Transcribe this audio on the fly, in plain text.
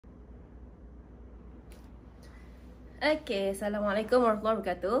Okay, Assalamualaikum warahmatullahi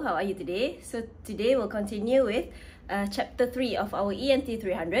wabarakatuh. How are you today? So today we'll continue with chapter 3 of our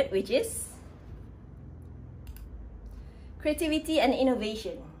ENT300, which is creativity and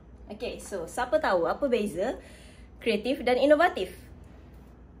innovation. Okay, so siapa tahu apa beza kreatif dan inovatif?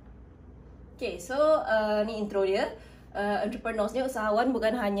 Okay, so ni intro dia. Entrepreneurs ni, usahawan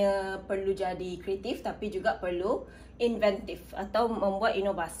bukan hanya perlu jadi kreatif tapi juga perlu inventif atau membuat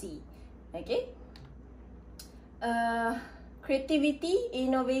inovasi. Okay. Creativity,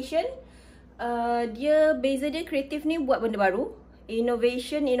 innovation, dia beza dia kreatif ni buat benda baru.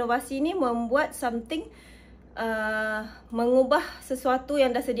 Innovation, inovasi ni membuat something, mengubah sesuatu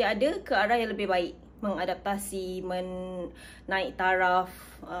yang dah sedia ada ke arah yang lebih baik. Mengadaptasi, menaik taraf,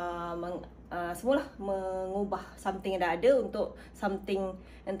 semualah mengubah something yang dah ada untuk something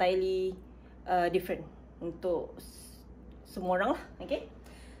entirely different untuk semua orang lah. Okay.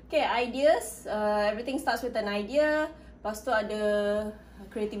 Okay, ideas, everything starts with an idea. Lepas tu ada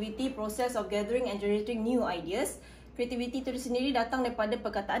creativity, process of gathering and generating new ideas. Creativity tu sendiri datang daripada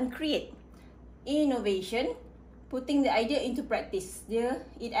perkataan create. Innovation, putting the idea into practice.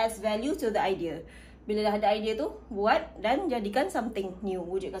 It adds value to the idea. Bila dah ada idea tu, buat dan jadikan something new,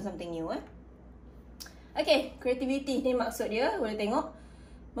 wujudkan something new. Okay, creativity ni maksud dia, boleh tengok.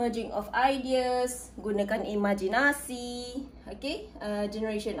 Merging of ideas, gunakan imajinasi, okay,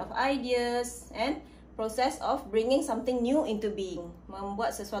 generation of ideas and process of bringing something new into being,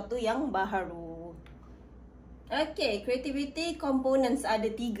 membuat sesuatu yang baharu. Okay, creativity components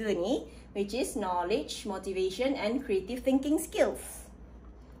ada 3 ni, which is knowledge, motivation and creative thinking skills.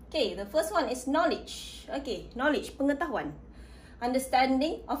 Okay, the first one is knowledge. Okay, knowledge, pengetahuan.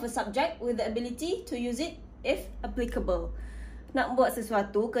 Understanding of a subject with the ability to use it if applicable. Nak buat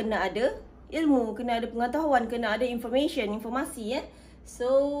sesuatu kena ada ilmu, kena ada pengetahuan, kena ada informasi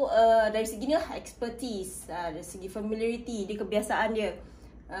So dari segi ni lah expertise, dari segi familiarity, dia kebiasaan dia,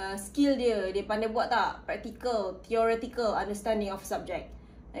 skill dia pandai buat tak, practical, theoretical understanding of subject.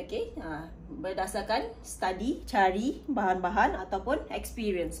 Okay, berdasarkan study, cari bahan-bahan ataupun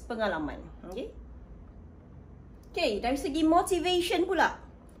experience, pengalaman. Okay, dari segi motivation pula,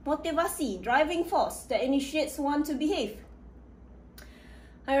 motivasi, driving force that initiates one to behave.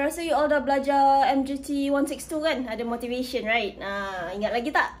 I rasa you all dah belajar MGT 162 kan? Ada motivation, right? Ingat lagi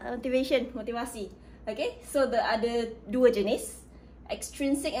tak motivation, motivasi? Okay, so ada 2 jenis,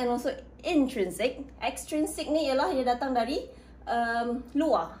 extrinsic and also intrinsic. Extrinsic ni ialah dia datang dari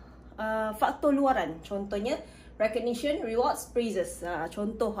luar, faktor luaran. Contohnya recognition, rewards, praises.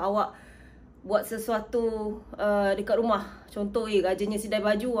 Contoh awak buat sesuatu dekat rumah. Contoh gajinya sidai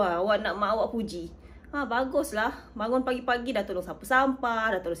baju, awak nak mak awak puji. Baguslah, bangun pagi-pagi dah tolong sapu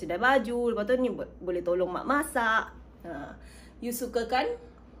sampah, dah tolong sidai baju, lepas tu ni boleh tolong mak masak. You sukakan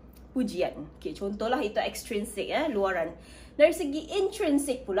pujian. Okay, contohlah itu extrinsic, luaran. Dari segi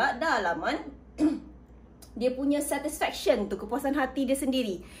intrinsic pula, dalaman, dia punya satisfaction tu, kepuasan hati dia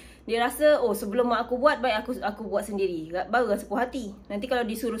sendiri. Dia rasa, oh sebelum mak aku buat, baik aku buat sendiri. Baru rasa puas hati. Nanti kalau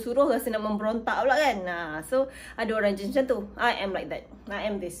disuruh-suruh, rasa nak memberontak pula kan. So, ada orang macam tu. I am like that. I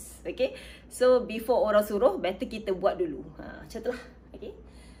am this. Okay. So, before orang suruh, better kita buat dulu. Macam tu lah. Okay.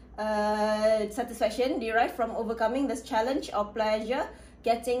 Satisfaction derived from overcoming this challenge or pleasure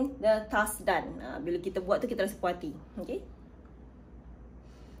getting the task done. Bila kita buat tu, kita rasa puas hati. Okay.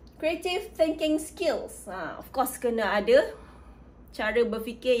 Creative thinking skills. Of course, kena ada cara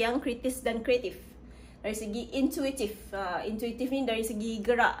berfikir yang kritis dan kreatif. Dari segi intuitif, intuitif ni dari segi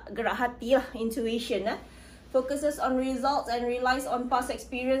gerak hati lah, intuition lah. Focuses on results and relies on past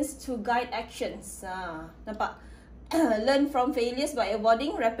experience to guide actions. Nampak? Learn from failures by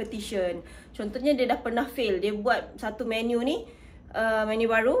avoiding repetition. Contohnya dia dah pernah fail, dia buat satu menu ni, menu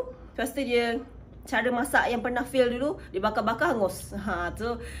baru, lepas tu dia cara masak yang pernah fail dulu, dia bakar-bakar hangus.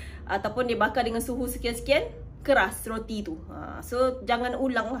 Ataupun dia bakar dengan suhu sekian-sekian, keras roti tu. So jangan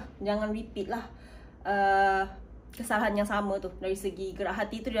ulang lah, jangan repeat lah kesalahan yang sama tu. Dari segi gerak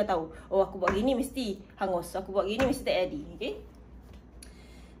hati tu dia dah tahu, oh aku buat gini mesti hangus, aku buat gini mesti tak jadi. Okay.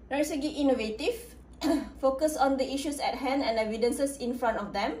 Dari segi inovatif, focus on the issues at hand and evidences in front of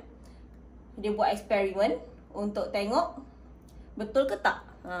them. Dia buat eksperimen untuk tengok betul ke tak.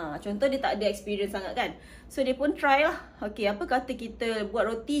 Contoh dia tak ada experience sangat kan, so dia pun try lah. Okay, apa kata kita buat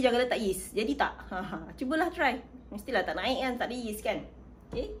roti jangan letak yeast, jadi tak? Cubalah try, mestilah tak naik kan, tak ada yeast kan.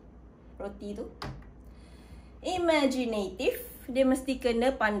 Okay, roti tu. Imaginative, dia mesti kena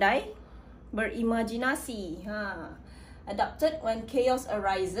pandai berimajinasi. Adapted when chaos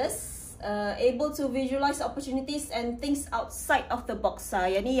arises, able to visualize opportunities and things outside of the box.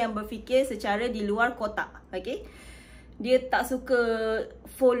 Yang ni yang berfikir secara di luar kotak. Okay, dia tak suka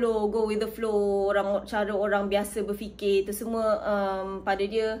follow, go with the flow, cara orang biasa berfikir. Itu semua pada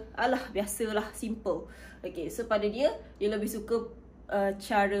dia, alah biasalah, simple. Okay, so pada dia lebih suka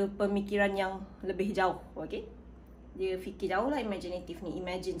cara pemikiran yang lebih jauh. Okay, dia fikir jauh lah, imaginative ni,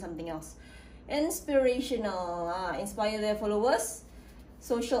 imagine something else. Inspirational, inspire their followers.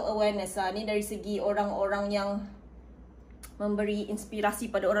 Social awareness, ni dari segi orang-orang yang memberi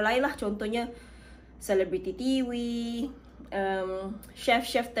inspirasi pada orang lain lah. Contohnya selebriti TV,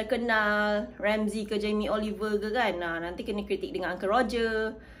 chef-chef terkenal, Ramsay ke Jamie Oliver ke kan. Nanti kena kritik dengan Uncle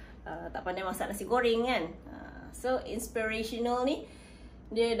Roger, tak pandai masak nasi goreng kan. So inspirational ni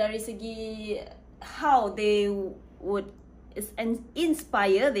dia dari segi how they would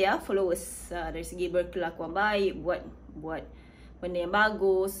inspire their followers, dari segi berkelakuan baik, buat benda yang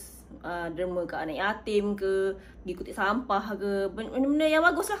bagus, derma ke anak yatim ke, pergi kutip sampah ke, benda-benda yang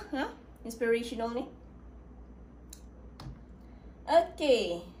bagus lah ya? Inspirational ni.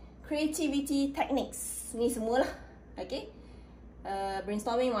 Okay, creativity techniques ni semualah. Okay,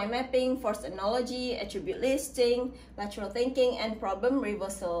 brainstorming, mind mapping, forced analogy, attribute listing, lateral thinking, and problem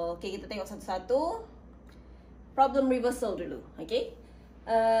reversal. Okay, kita tengok satu-satu. Problem reversal dulu. Okay,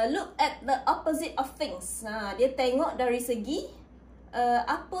 look at the opposite of things. Dia tengok dari segi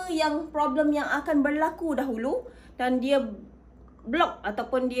apa yang problem yang akan berlaku dahulu, dan dia block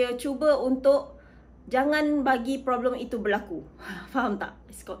ataupun dia cuba untuk jangan bagi problem itu berlaku. Faham tak?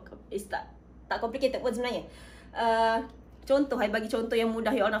 It's tak complicated pun sebenarnya. Contoh, saya bagi contoh yang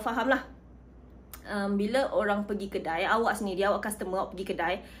mudah yang orang nak faham lah. Bila orang pergi kedai, awak sendiri, awak customer, awak pergi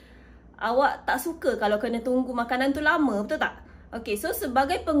kedai, awak tak suka kalau kena tunggu makanan tu lama, betul tak? Okay, so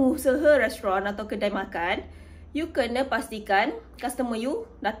sebagai pengusaha restoran atau kedai makan, you kena pastikan customer you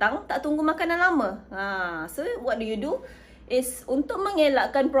datang tak tunggu makanan lama. So what do you do? Is untuk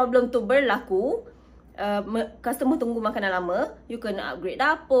mengelakkan problem tu berlaku, customer tunggu makanan lama, you kena upgrade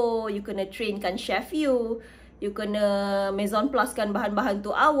dapur, you kena trainkan chef you kena maison pluskan bahan-bahan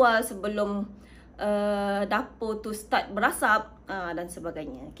tu awal sebelum dapur tu start berasap, dan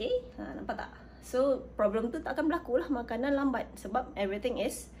sebagainya. Okay, nampak tak? So problem tu tak akan berlaku lah makanan lambat, sebab everything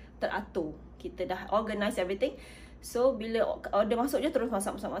is teratur. Kita dah organize everything. So bila order masuk je, terus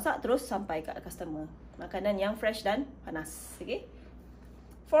masak, terus sampai kat customer makanan yang fresh dan panas. Okay,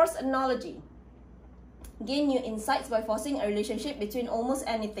 force analogy, gain new insights by forcing a relationship between almost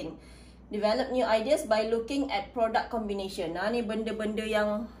anything. Develop new ideas by looking at product combination. Ni benda-benda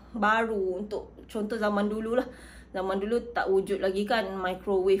yang baru untuk contoh zaman dulu lah. Zaman dulu tak wujud lagi kan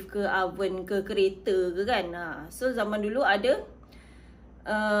microwave ke, oven ke, kereta ke kan. So zaman dulu ada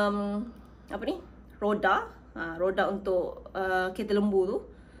roda untuk kereta lembu tu.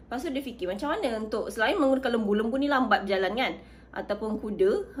 Lepas tu dia fikir macam mana untuk selain menggunakan lembu ni lambat berjalan kan, ataupun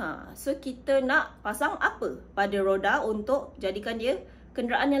kuda. So kita nak pasang apa pada roda untuk jadikan dia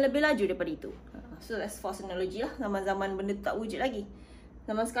kenderaan yang lebih laju daripada itu. So that's force analogy lah. Zaman-zaman benda tu tak wujud lagi.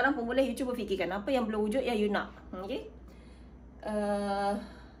 Zaman sekarang pun boleh you cuba fikirkan apa yang belum wujud yang you nak. Okay,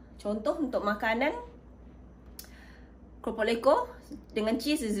 contoh untuk makanan, keropok lekor dengan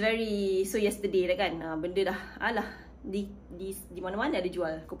cheese is very so yesterday dah kan. Benda dah alah di mana-mana ada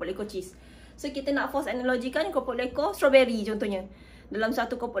jual keropok lekor cheese. So kita nak force analogikan keropok lekor strawberry contohnya. Dalam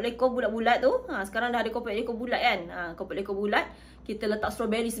satu keropok lekor bulat-bulat tu, sekarang dah ada keropok lekor bulat kan. Keropok lekor bulat, kita letak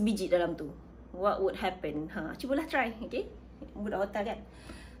strawberry sebiji dalam tu. What would happen? Cubalah try. Okay, budak hotel kan.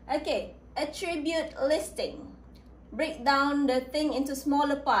 Okay, attribute listing, break down the thing into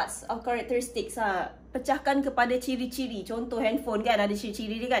smaller parts of characteristics. Pecahkan kepada ciri-ciri. Contoh handphone kan, ada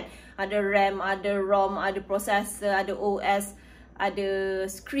ciri-ciri dia kan. Ada RAM, ada ROM, ada processor, ada OS, ada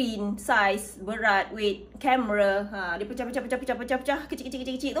screen, size, berat, weight, kamera. Dia pecah-pecah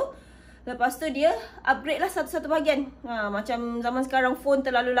kecil-kecil tu. Lepas tu dia upgrade lah satu-satu bahagian. Macam zaman sekarang phone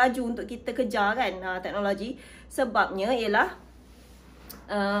terlalu laju untuk kita kejar kan, teknologi. Sebabnya ialah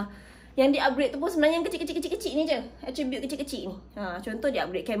yang di upgrade tu pun sebenarnya yang kecil-kecil ni je. Attribute kecil-kecil ni. Contoh dia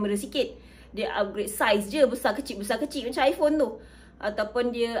upgrade kamera sikit, dia upgrade size je, besar kecil macam iPhone tu.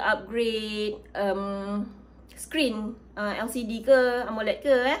 Ataupun dia upgrade screen, LCD ke AMOLED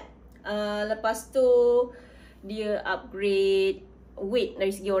ke lepas tu dia upgrade weight dari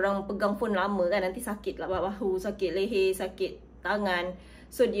segi orang pegang phone lama kan, nanti sakit lah bahu, sakit leher, sakit tangan.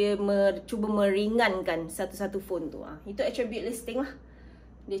 So dia cuba meringankan satu-satu phone tu. Itu attribute listing lah.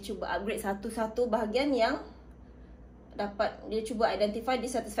 Dia cuba upgrade satu-satu bahagian yang dapat dia cuba identify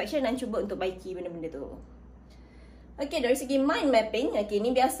dissatisfaction dan cuba untuk baiki benda-benda tu. Okay, dari segi mind mapping, okay,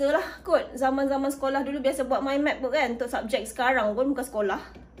 ni biasalah kot. Zaman-zaman sekolah dulu biasa buat mind map pun kan. Untuk subjek sekarang pun bukan sekolah,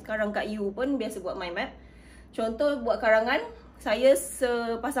 sekarang kat U pun biasa buat mind map. Contoh buat karangan, saya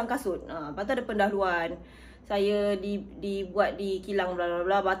sepasang kasut. Lepas tu ada pendahuluan. saya dibuat di kilang bla bla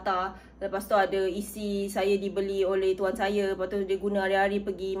bla Bata. Lepas tu ada isi saya dibeli oleh tuan saya. Lepas tu dia guna hari-hari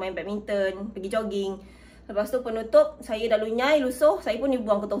pergi main badminton, pergi jogging. Lepas tu penutup saya dah lunyai, lusuh, saya pun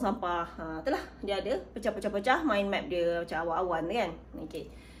dibuang ke tong sampah. Itulah dia ada pecah-pecah-pecah mind map dia macam awan-awan kan.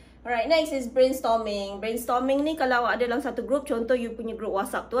 Okay. Alright, next is brainstorming. Brainstorming ni kalau awak ada dalam satu group, contoh you punya group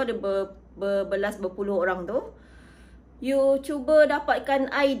WhatsApp tu ada berpuluh orang tu. You cuba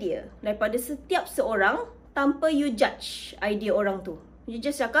dapatkan idea daripada setiap seorang tanpa you judge idea orang tu. You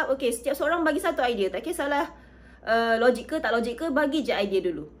just cakap, okay, setiap seorang bagi satu idea. Tak kisahlah logik ke tak logik ke, bagi je idea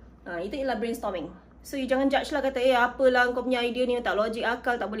dulu. Itu ialah brainstorming. So you jangan judge lah, kata apalah kau punya idea ni tak logik,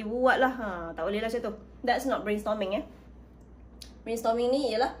 akal, tak boleh buat lah. Tak boleh lah macam tu. That's not brainstorming Brainstorming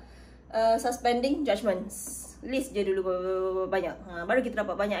ni ialah suspending judgments. List je dulu banyak. Baru kita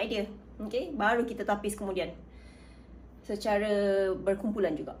dapat banyak idea. Okay, baru kita tapis kemudian secara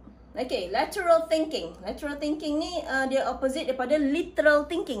berkumpulan juga. Okay, lateral thinking. Lateral thinking ni dia opposite daripada literal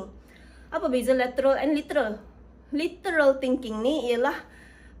thinking. Apa beza lateral and literal? Literal thinking ni ialah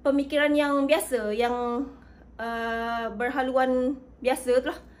pemikiran yang biasa, yang berhaluan biasa tu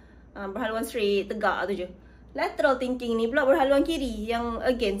lah. Berhaluan straight, tegak tu je. Lateral thinking ni pula berhaluan kiri, yang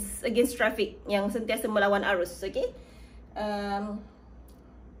against traffic, yang sentiasa melawan arus. Okay.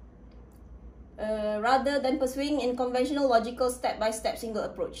 Rather than pursuing in conventional logical step-by-step single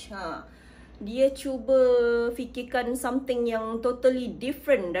approach. Dia cuba fikirkan something yang totally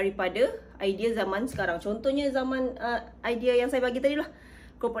different daripada idea zaman sekarang. Contohnya zaman idea yang saya bagi tadi lah.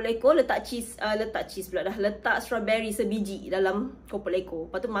 Keropok leko letak strawberry sebiji dalam keropok leko.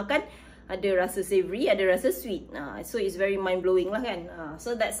 Lepas tu makan, ada rasa savory, ada rasa sweet. So it's very mind blowing lah kan.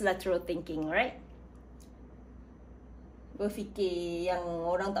 So that's lateral thinking, right? Berfikir yang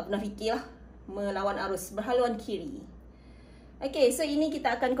orang tak pernah fikir lah. Melawan arus, berhaluan kiri. Okay, so ini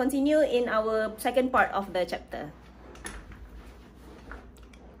kita akan continue in our second part of the chapter.